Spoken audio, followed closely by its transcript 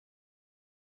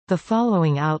The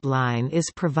following outline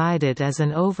is provided as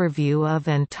an overview of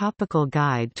and topical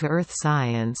guide to Earth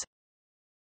science.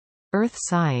 Earth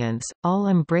science,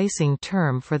 all-embracing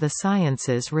term for the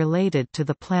sciences related to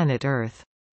the planet Earth.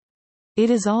 It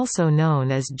is also known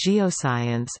as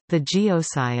geoscience, the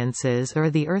geosciences or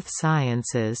the earth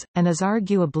sciences, and is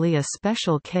arguably a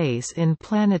special case in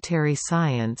planetary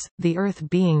science, the Earth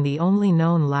being the only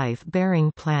known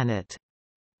life-bearing planet.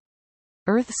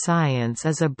 Earth science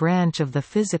is a branch of the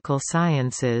physical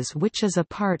sciences which is a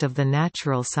part of the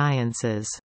natural sciences.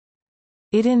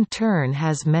 It in turn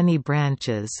has many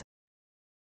branches.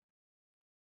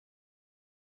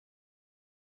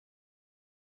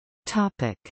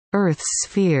 Earth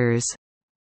spheres.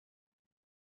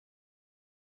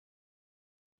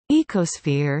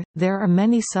 Ecosphere – there are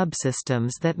many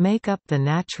subsystems that make up the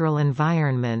natural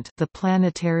environment, the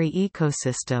planetary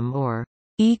ecosystem or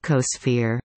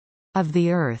ecosphere of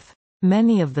the Earth.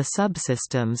 Many of the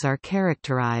subsystems are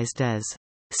characterized as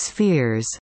spheres,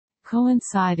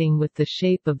 coinciding with the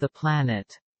shape of the planet.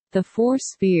 The four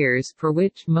spheres for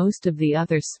which most of the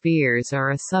other spheres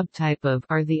are a subtype of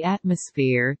are the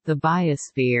atmosphere, the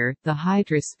biosphere, the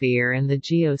hydrosphere and the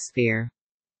geosphere.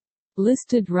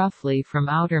 Listed roughly from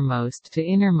outermost to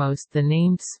innermost, the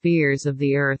named spheres of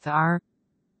the Earth are: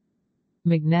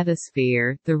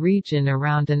 magnetosphere, the region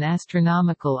around an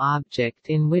astronomical object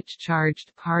in which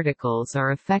charged particles are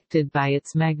affected by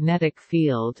its magnetic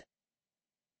field;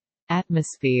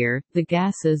 atmosphere, the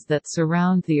gases that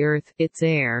surround the Earth, its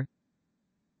air.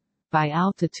 By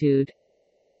altitude.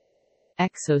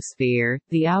 Exosphere,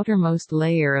 the outermost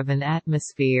layer of an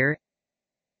atmosphere.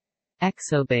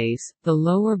 Exobase, the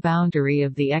lower boundary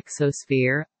of the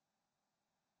exosphere.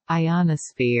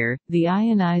 Ionosphere, the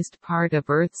ionized part of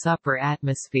Earth's upper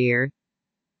atmosphere.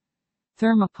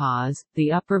 Thermopause,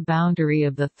 the upper boundary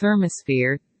of the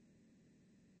thermosphere.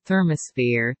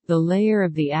 Thermosphere, the layer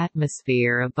of the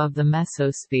atmosphere above the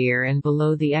mesosphere and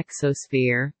below the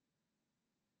exosphere.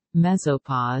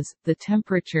 Mesopause, the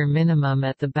temperature minimum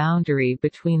at the boundary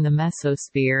between the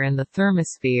mesosphere and the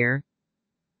thermosphere.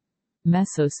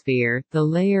 Mesosphere, the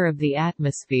layer of the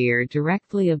atmosphere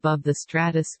directly above the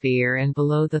stratosphere and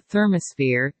below the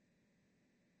thermosphere.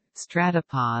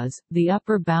 Stratopause, the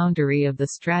upper boundary of the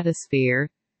stratosphere.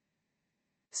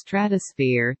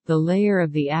 Stratosphere, the layer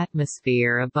of the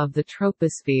atmosphere above the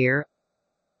troposphere.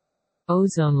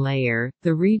 Ozone layer,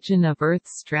 the region of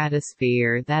Earth's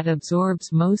stratosphere that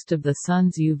absorbs most of the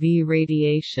Sun's UV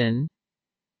radiation.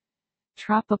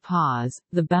 Tropopause,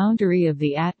 the boundary of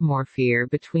the atmosphere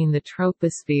between the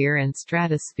troposphere and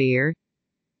stratosphere.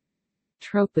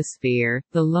 Troposphere,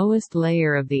 the lowest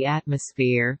layer of the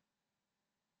atmosphere.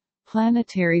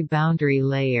 Planetary boundary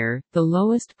layer, the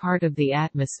lowest part of the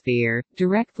atmosphere,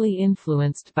 directly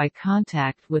influenced by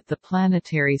contact with the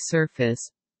planetary surface.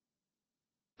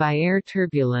 By air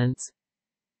turbulence.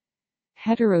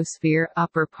 Heterosphere,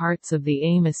 upper parts of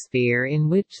the atmosphere in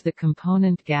which the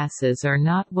component gases are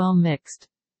not well mixed.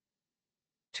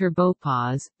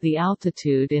 Turbopause, the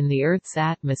altitude in the Earth's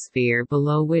atmosphere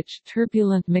below which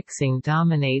turbulent mixing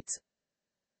dominates.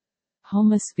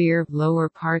 Homosphere, lower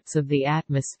parts of the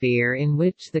atmosphere in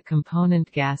which the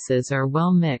component gases are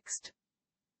well mixed.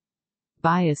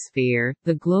 Biosphere,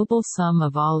 the global sum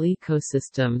of all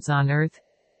ecosystems on Earth.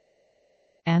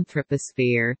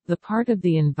 Anthroposphere, the part of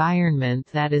the environment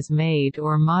that is made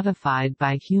or modified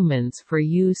by humans for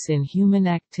use in human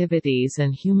activities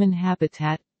and human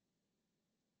habitat.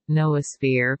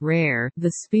 Noosphere, rare,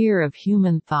 the sphere of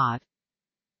human thought.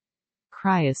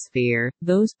 Cryosphere,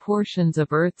 those portions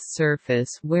of Earth's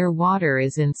surface where water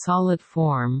is in solid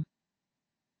form.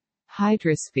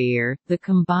 Hydrosphere, the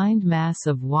combined mass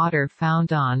of water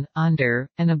found on, under,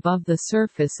 and above the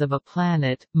surface of a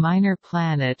planet, minor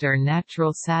planet or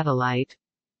natural satellite.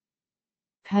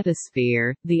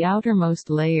 Pedosphere, the outermost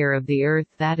layer of the Earth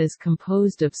that is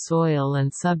composed of soil and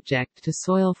subject to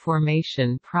soil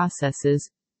formation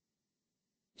processes.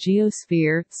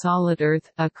 Geosphere, solid Earth,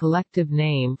 a collective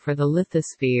name for the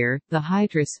lithosphere, the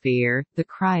hydrosphere, the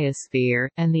cryosphere,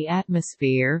 and the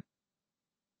atmosphere.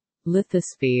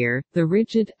 Lithosphere, the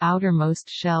rigid, outermost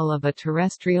shell of a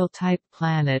terrestrial-type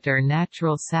planet or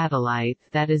natural satellite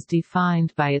that is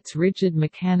defined by its rigid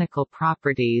mechanical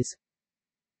properties.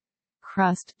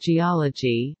 Crust,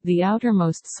 geology, the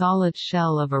outermost solid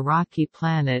shell of a rocky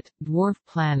planet, dwarf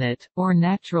planet, or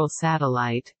natural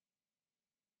satellite.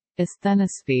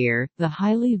 Asthenosphere, the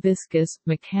highly viscous,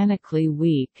 mechanically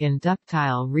weak and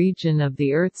ductile region of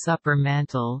the Earth's upper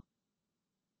mantle.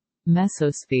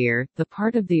 Mesosphere, the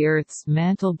part of the Earth's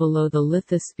mantle below the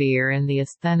lithosphere and the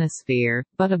asthenosphere,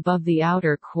 but above the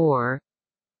outer core.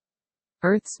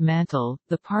 Earth's mantle,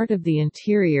 the part of the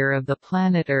interior of the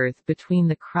planet Earth between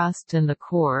the crust and the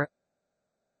core.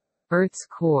 Earth's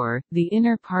core, the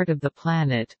inner part of the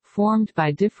planet, formed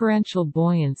by differential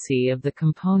buoyancy of the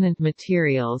component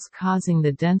materials causing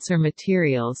the denser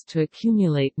materials to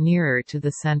accumulate nearer to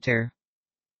the center.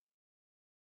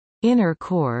 Inner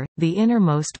core, the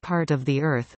innermost part of the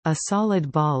Earth, a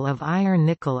solid ball of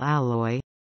iron-nickel alloy.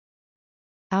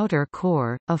 Outer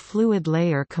core, a fluid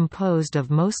layer composed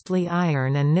of mostly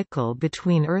iron and nickel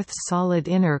between Earth's solid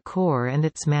inner core and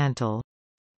its mantle.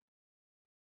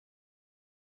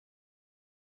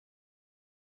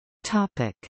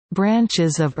 Topic: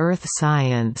 Branches of Earth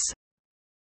science.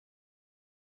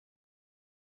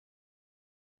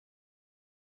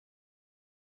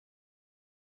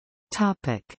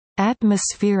 Topic: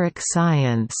 Atmospheric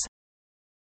science.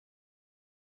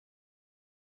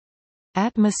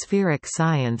 Atmospheric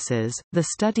sciences, the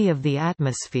study of the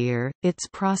atmosphere, its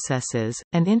processes,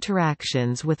 and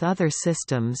interactions with other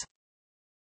systems.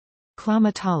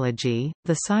 Climatology,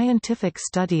 the scientific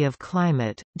study of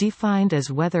climate, defined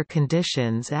as weather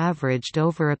conditions averaged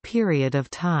over a period of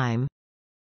time.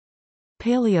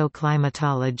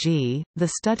 Paleoclimatology, the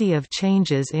study of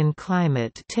changes in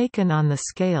climate taken on the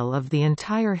scale of the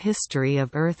entire history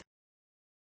of Earth.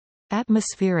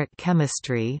 Atmospheric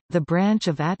chemistry, the branch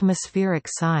of atmospheric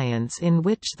science in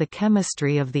which the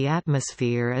chemistry of the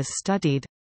atmosphere is studied.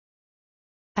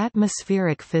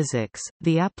 Atmospheric physics,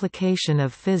 the application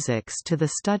of physics to the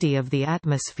study of the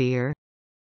atmosphere.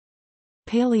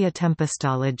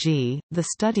 Paleotempestology, the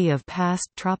study of past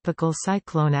tropical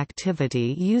cyclone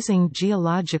activity using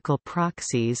geological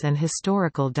proxies and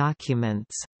historical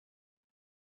documents.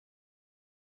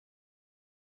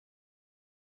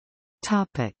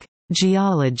 Topic: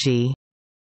 Geology.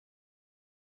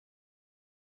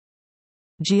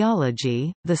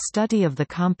 Geology, the study of the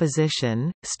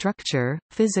composition, structure,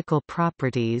 physical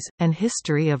properties, and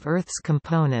history of Earth's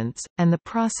components, and the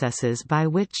processes by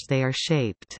which they are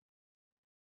shaped.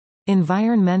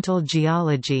 Environmental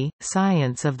geology,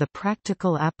 science of the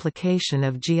practical application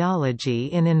of geology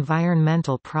in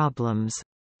environmental problems.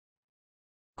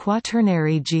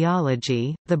 Quaternary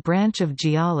geology, the branch of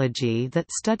geology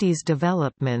that studies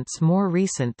developments more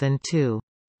recent than 2.6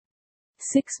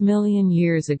 million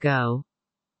years ago.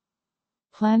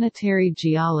 Planetary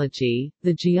geology,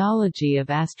 the geology of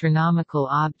astronomical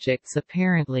objects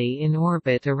apparently in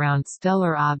orbit around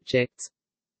stellar objects.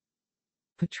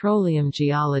 Petroleum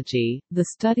geology, the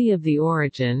study of the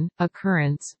origin,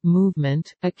 occurrence,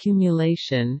 movement,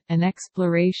 accumulation, and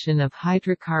exploration of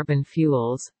hydrocarbon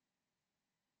fuels.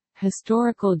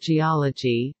 Historical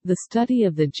geology, the study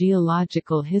of the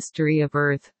geological history of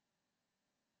Earth.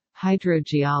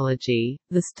 Hydrogeology,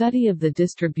 the study of the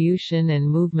distribution and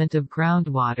movement of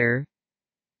groundwater.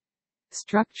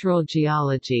 Structural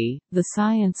geology, the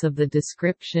science of the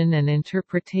description and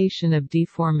interpretation of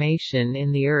deformation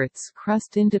in the Earth's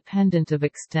crust independent of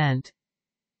extent.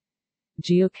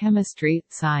 Geochemistry,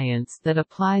 science that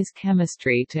applies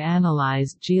chemistry to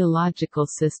analyze geological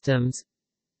systems.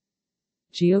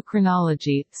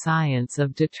 Geochronology, science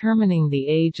of determining the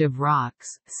age of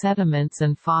rocks, sediments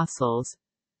and fossils.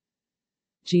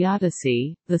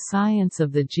 Geodesy, the science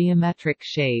of the geometric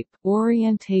shape,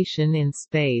 orientation in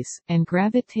space, and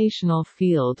gravitational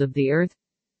field of the Earth.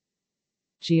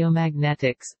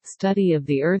 Geomagnetics, study of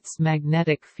the Earth's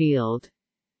magnetic field.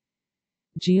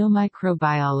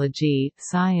 Geomicrobiology,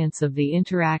 science of the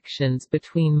interactions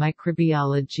between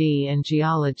microbiology and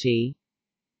geology.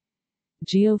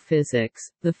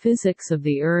 Geophysics, the physics of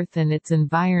the Earth and its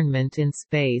environment in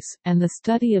space, and the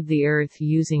study of the Earth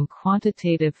using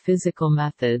quantitative physical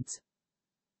methods.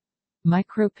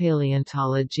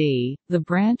 Micropaleontology, the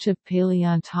branch of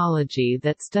paleontology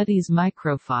that studies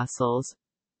microfossils.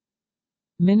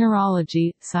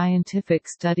 Mineralogy, scientific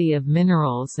study of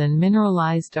minerals and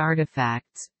mineralized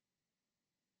artifacts.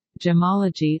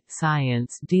 Gemology,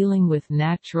 science dealing with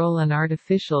natural and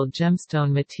artificial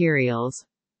gemstone materials.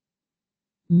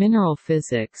 Mineral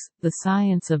physics, the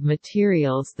science of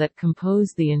materials that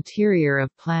compose the interior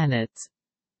of planets.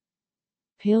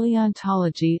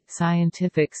 Paleontology,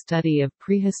 scientific study of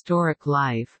prehistoric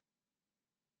life.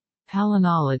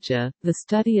 Palynology, the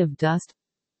study of dust.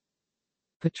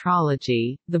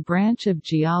 Petrology, the branch of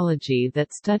geology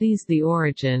that studies the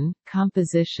origin,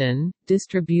 composition,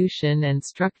 distribution and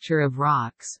structure of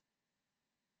rocks.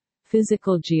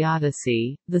 Physical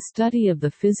geodesy, the study of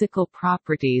the physical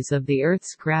properties of the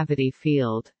Earth's gravity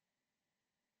field.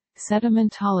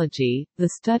 Sedimentology, the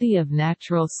study of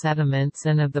natural sediments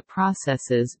and of the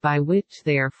processes by which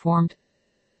they are formed.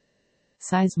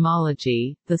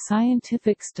 Seismology, the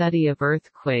scientific study of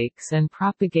earthquakes and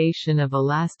propagation of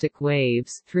elastic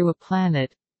waves through a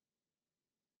planet.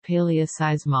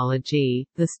 Paleoseismology,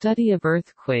 the study of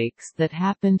earthquakes that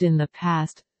happened in the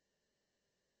past.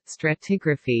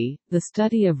 Stratigraphy, the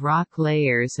study of rock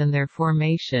layers and their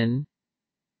formation.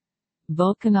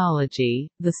 Volcanology,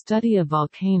 the study of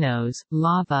volcanoes,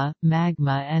 lava,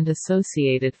 magma and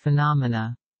associated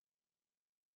phenomena.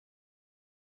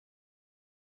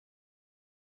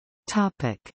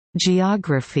 Topic: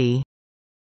 Geography.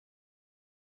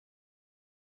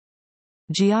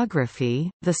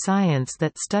 Geography, the science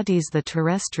that studies the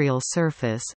terrestrial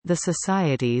surface, the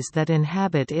societies that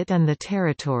inhabit it and the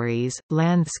territories,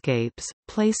 landscapes,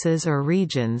 places or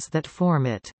regions that form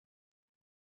it.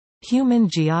 Human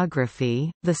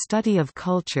geography, the study of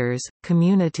cultures,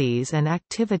 communities and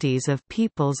activities of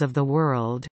peoples of the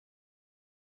world.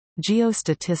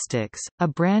 Geostatistics, a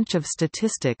branch of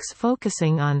statistics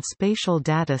focusing on spatial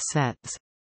data sets.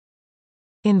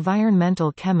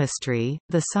 Environmental chemistry,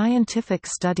 the scientific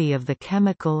study of the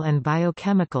chemical and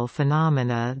biochemical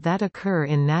phenomena that occur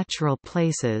in natural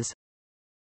places.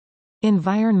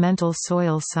 Environmental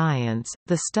soil science,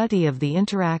 the study of the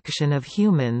interaction of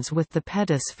humans with the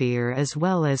pedosphere as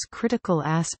well as critical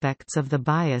aspects of the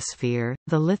biosphere,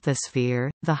 the lithosphere,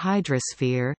 the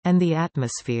hydrosphere, and the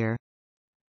atmosphere.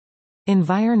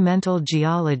 Environmental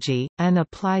geology, an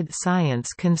applied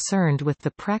science concerned with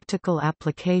the practical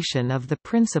application of the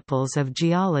principles of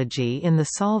geology in the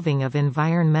solving of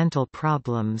environmental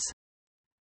problems.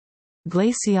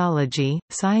 Glaciology,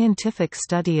 scientific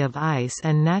study of ice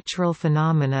and natural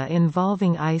phenomena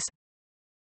involving ice.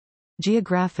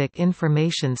 Geographic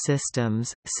information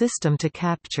systems, system to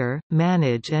capture,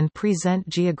 manage and present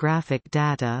geographic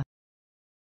data.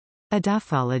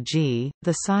 Edaphology,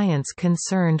 the science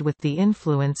concerned with the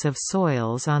influence of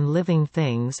soils on living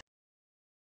things.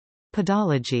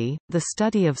 Pedology, the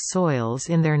study of soils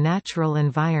in their natural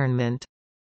environment.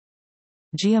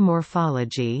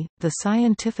 Geomorphology, the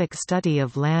scientific study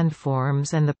of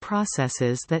landforms and the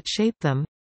processes that shape them.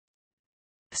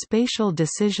 Spatial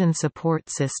decision support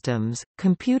systems,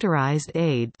 computerized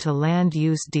aid to land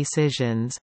use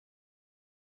decisions.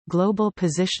 Global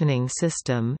Positioning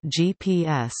System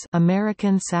 (GPS),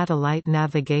 American Satellite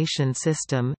Navigation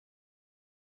System.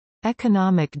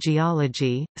 Economic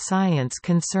geology, science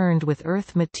concerned with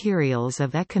earth materials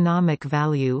of economic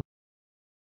value.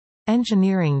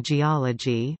 Engineering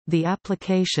geology, the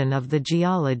application of the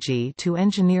geology to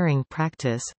engineering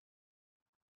practice.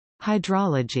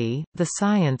 Hydrology, the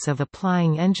science of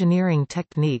applying engineering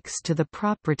techniques to the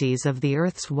properties of the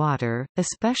Earth's water,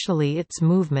 especially its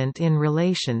movement in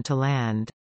relation to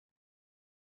land.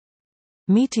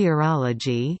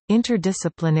 Meteorology,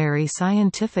 interdisciplinary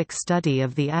scientific study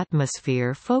of the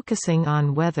atmosphere focusing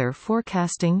on weather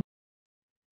forecasting.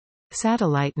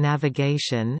 Satellite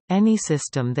navigation, any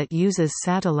system that uses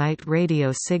satellite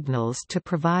radio signals to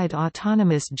provide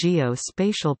autonomous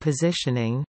geospatial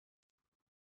positioning.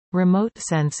 Remote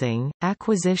sensing,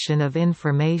 acquisition of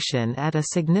information at a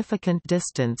significant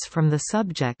distance from the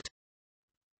subject.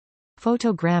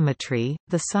 Photogrammetry,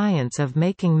 the science of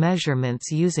making measurements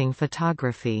using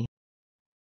photography.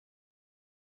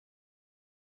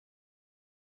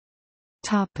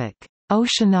 Topic: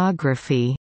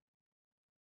 Oceanography.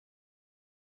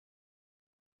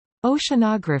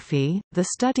 Oceanography, the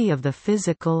study of the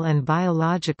physical and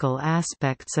biological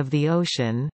aspects of the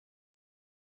ocean.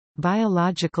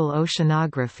 Biological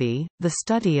oceanography, the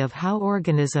study of how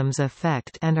organisms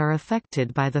affect and are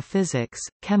affected by the physics,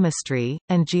 chemistry,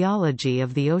 and geology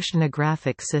of the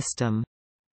oceanographic system.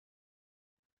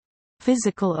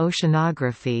 Physical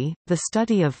oceanography, the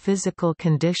study of physical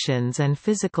conditions and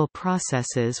physical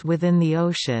processes within the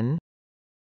ocean.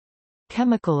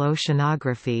 Chemical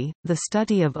oceanography, the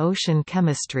study of ocean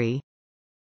chemistry.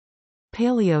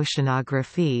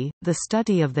 Paleoceanography, the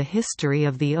study of the history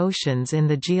of the oceans in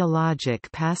the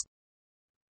geologic past.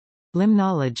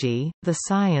 Limnology, the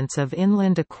science of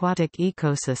inland aquatic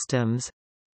ecosystems.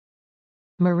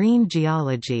 Marine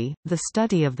geology, the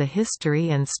study of the history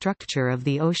and structure of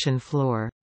the ocean floor.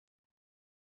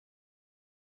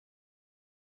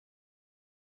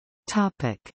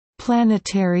 Topic: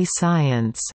 Planetary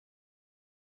science.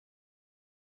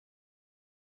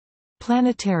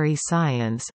 Planetary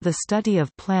science, the study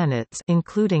of planets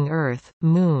including Earth,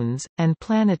 moons, and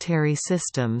planetary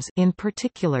systems in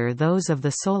particular those of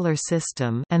the Solar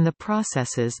System and the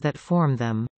processes that form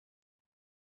them.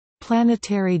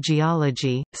 Planetary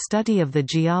geology, study of the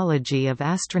geology of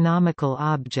astronomical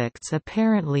objects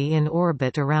apparently in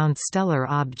orbit around stellar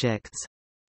objects.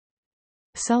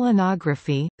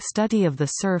 Selenography, study of the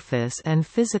surface and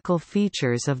physical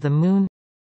features of the Moon.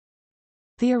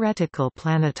 Theoretical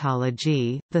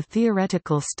planetology, the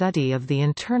theoretical study of the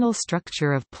internal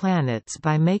structure of planets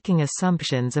by making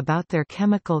assumptions about their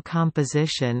chemical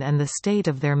composition and the state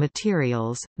of their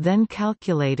materials, then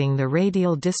calculating the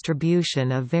radial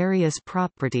distribution of various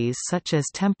properties such as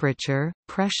temperature,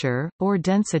 pressure, or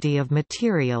density of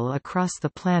material across the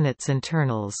planet's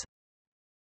internals.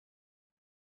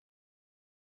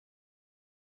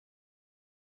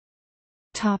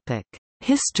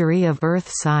 History of Earth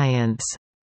science.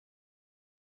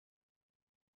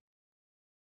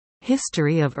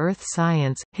 History of Earth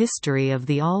science – history of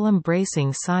the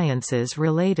all-embracing sciences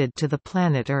related to the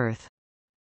planet Earth.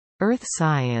 Earth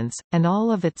science, and all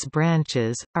of its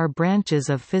branches, are branches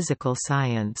of physical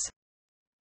science.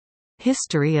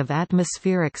 History of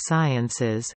atmospheric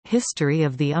sciences – history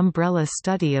of the umbrella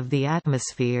study of the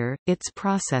atmosphere, its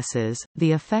processes,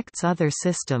 the effects other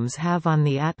systems have on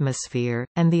the atmosphere,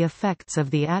 and the effects of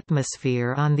the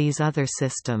atmosphere on these other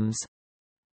systems.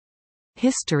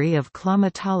 History of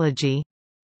climatology.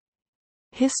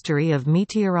 History of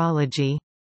meteorology.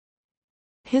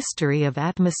 History of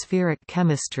atmospheric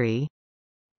chemistry.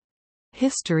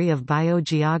 History of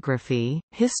biogeography,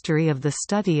 history of the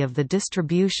study of the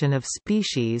distribution of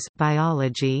species,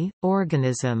 biology,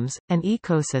 organisms, and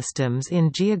ecosystems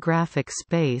in geographic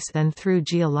space and through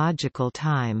geological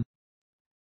time.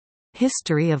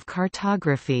 History of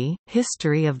cartography,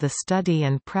 history of the study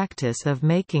and practice of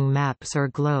making maps or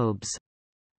globes.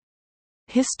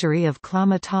 History of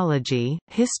climatology,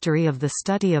 history of the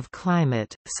study of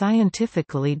climate,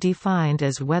 scientifically defined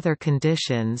as weather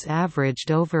conditions averaged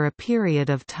over a period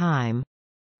of time.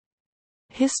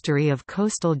 History of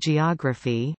coastal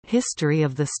geography, history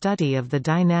of the study of the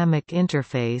dynamic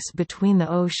interface between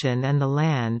the ocean and the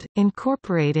land,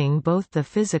 incorporating both the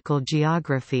physical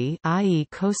geography, i.e.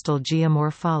 coastal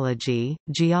geomorphology,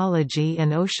 geology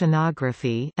and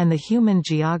oceanography, and the human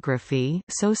geography,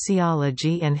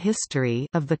 sociology and history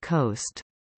of the coast.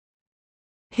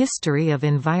 History of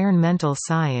environmental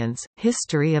science,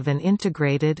 history of an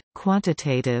integrated,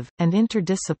 quantitative, and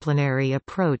interdisciplinary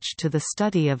approach to the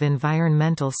study of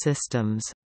environmental systems.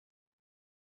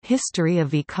 History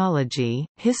of ecology,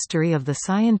 history of the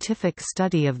scientific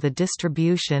study of the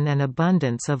distribution and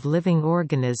abundance of living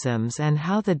organisms and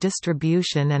how the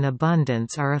distribution and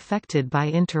abundance are affected by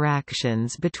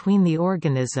interactions between the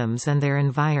organisms and their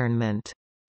environment.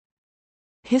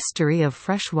 History of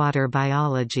freshwater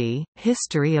biology,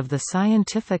 history of the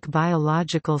scientific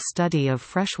biological study of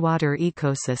freshwater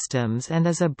ecosystems and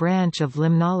as a branch of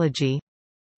limnology.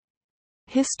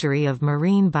 History of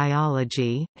marine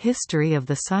biology, history of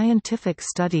the scientific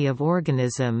study of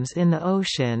organisms in the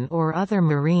ocean or other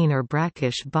marine or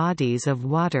brackish bodies of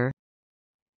water.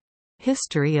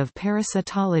 History of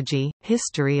parasitology,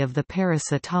 history of the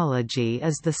parasitology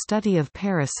is the study of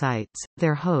parasites,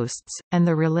 their hosts, and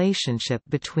the relationship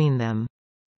between them.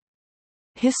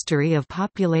 History of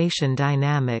population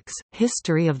dynamics,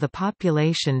 history of the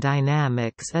population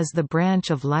dynamics is the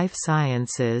branch of life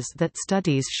sciences that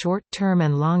studies short-term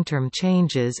and long-term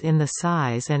changes in the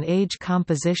size and age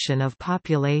composition of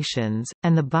populations,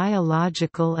 and the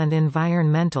biological and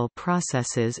environmental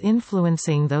processes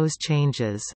influencing those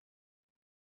changes.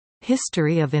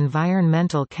 History of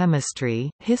environmental chemistry,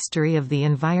 history of the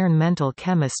environmental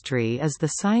chemistry is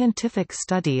the scientific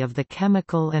study of the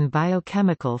chemical and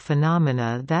biochemical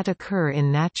phenomena that occur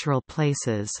in natural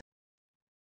places.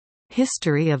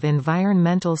 History of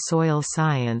environmental soil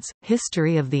science,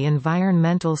 history of the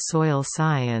environmental soil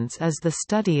science is the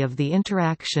study of the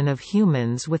interaction of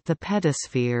humans with the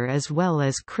pedosphere as well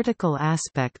as critical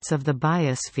aspects of the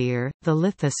biosphere, the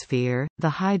lithosphere,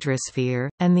 the hydrosphere,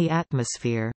 and the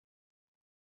atmosphere.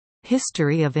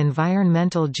 History of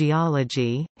environmental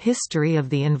geology, history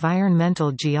of the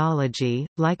environmental geology,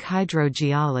 like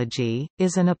hydrogeology,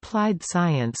 is an applied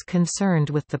science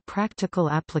concerned with the practical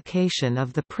application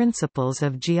of the principles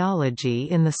of geology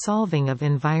in the solving of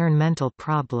environmental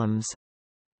problems.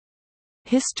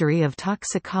 History of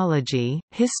toxicology,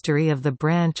 history of the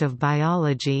branch of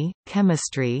biology,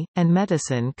 chemistry, and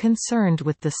medicine concerned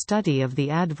with the study of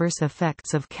the adverse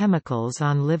effects of chemicals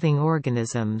on living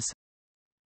organisms.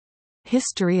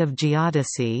 History of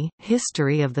geodesy,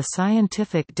 history of the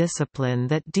scientific discipline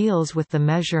that deals with the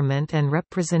measurement and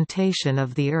representation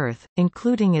of the Earth,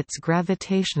 including its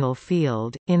gravitational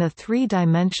field, in a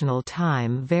three-dimensional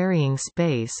time-varying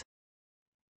space.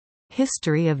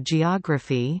 History of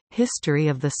geography, history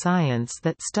of the science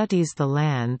that studies the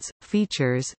lands,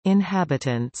 features,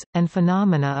 inhabitants, and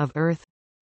phenomena of Earth.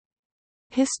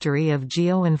 history of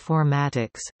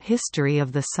geoinformatics, history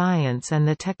of the science and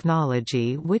the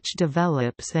technology which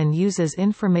develops and uses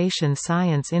information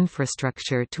science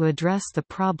infrastructure to address the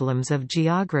problems of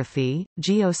geography,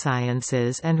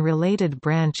 geosciences and related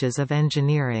branches of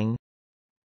engineering.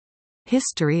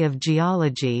 History of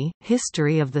geology,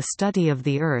 history of the study of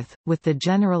the Earth, with the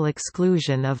general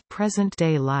exclusion of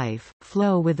present-day life,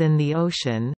 flow within the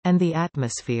ocean, and the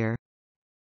atmosphere.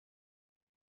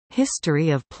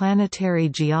 History of planetary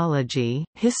geology,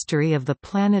 history of the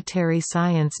planetary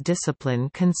science discipline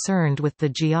concerned with the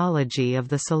geology of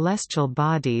the celestial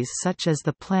bodies such as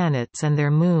the planets and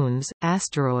their moons,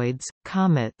 asteroids,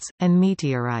 comets, and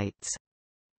meteorites.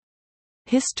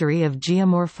 History of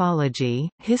geomorphology,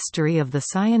 history of the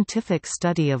scientific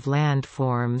study of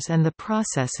landforms and the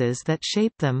processes that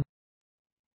shape them.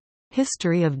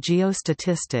 History of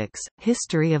geostatistics,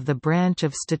 history of the branch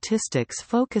of statistics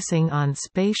focusing on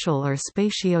spatial or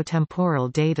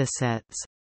spatiotemporal datasets.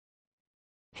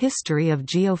 History of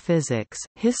geophysics,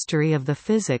 history of the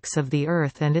physics of the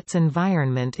Earth and its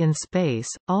environment in space,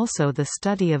 also the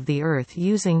study of the Earth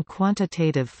using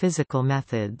quantitative physical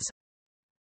methods.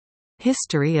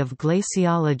 History of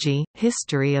glaciology,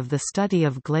 history of the study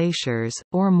of glaciers,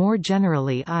 or more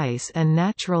generally ice and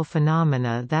natural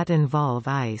phenomena that involve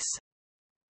ice.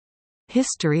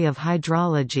 History of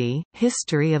hydrology,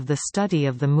 history of the study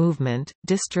of the movement,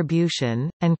 distribution,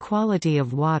 and quality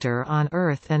of water on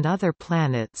Earth and other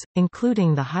planets,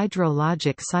 including the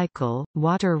hydrologic cycle,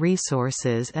 water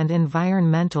resources and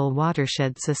environmental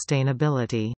watershed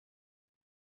sustainability.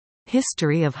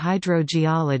 History of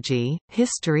hydrogeology,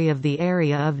 history of the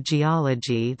area of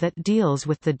geology that deals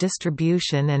with the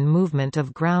distribution and movement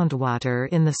of groundwater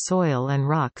in the soil and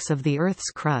rocks of the Earth's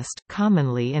crust,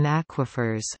 commonly in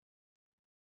aquifers.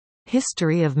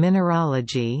 History of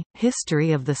mineralogy,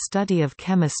 history of the study of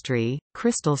chemistry,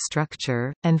 crystal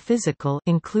structure, and physical,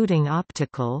 including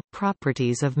optical,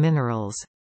 properties of minerals.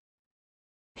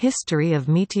 History of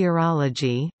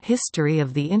meteorology, history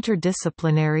of the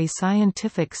interdisciplinary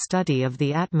scientific study of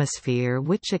the atmosphere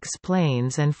which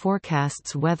explains and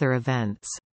forecasts weather events.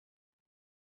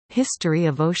 History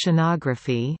of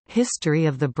oceanography, history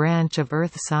of the branch of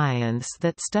earth science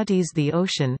that studies the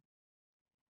ocean.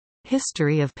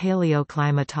 History of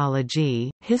paleoclimatology,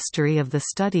 history of the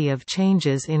study of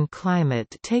changes in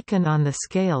climate taken on the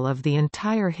scale of the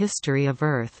entire history of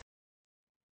Earth.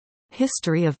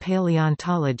 History of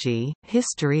paleontology,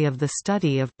 history of the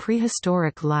study of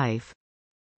prehistoric life.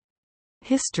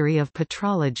 History of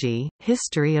petrology,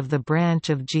 history of the branch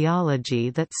of geology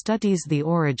that studies the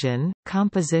origin,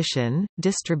 composition,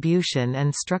 distribution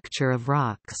and structure of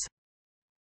rocks.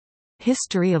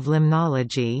 History of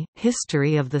limnology,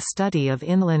 history of the study of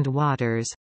inland waters.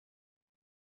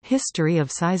 History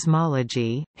of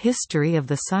seismology, history of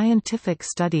the scientific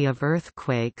study of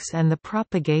earthquakes and the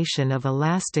propagation of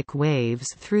elastic waves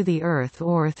through the Earth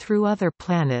or through other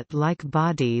planet-like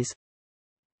bodies.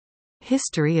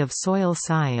 History of soil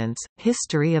science,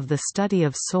 history of the study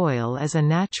of soil as a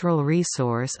natural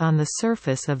resource on the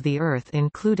surface of the Earth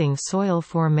including soil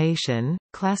formation,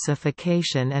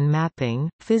 classification and mapping,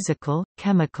 physical,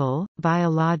 chemical,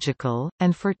 biological,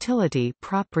 and fertility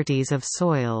properties of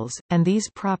soils, and these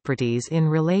properties in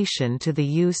relation to the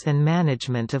use and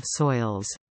management of soils.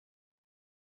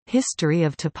 History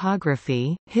of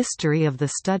topography, history of the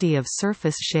study of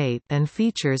surface shape and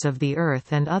features of the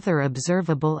Earth and other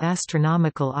observable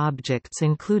astronomical objects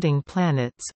including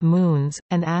planets, moons,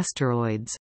 and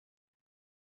asteroids.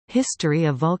 History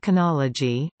of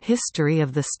volcanology, history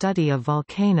of the study of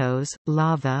volcanoes,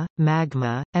 lava,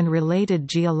 magma, and related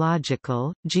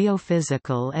geological,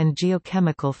 geophysical and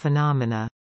geochemical phenomena.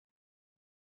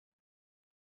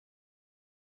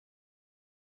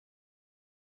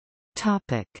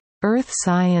 Earth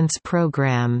science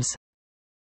programs.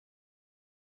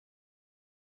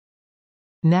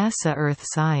 NASA Earth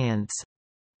Science.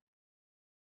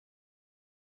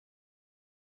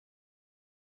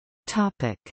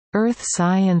 Earth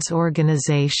science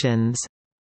organizations.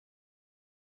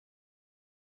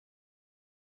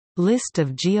 List of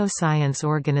geoscience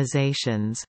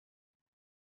organizations.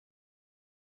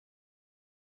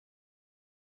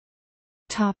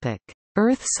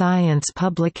 Earth science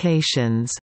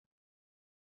publications.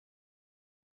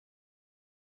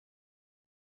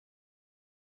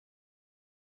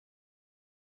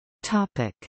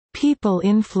 People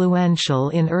influential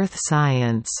in earth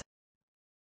science.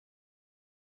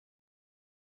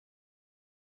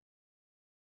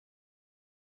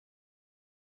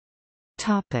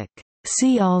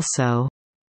 See also: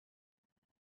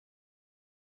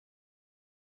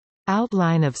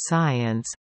 Outline of science,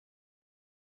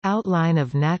 Outline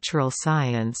of natural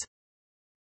science,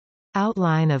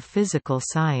 Outline of physical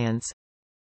science,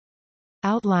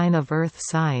 Outline of earth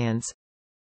science,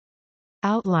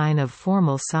 Outline of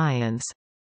formal science,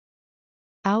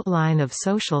 Outline of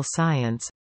social science,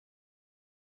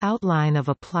 Outline of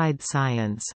applied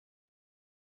science.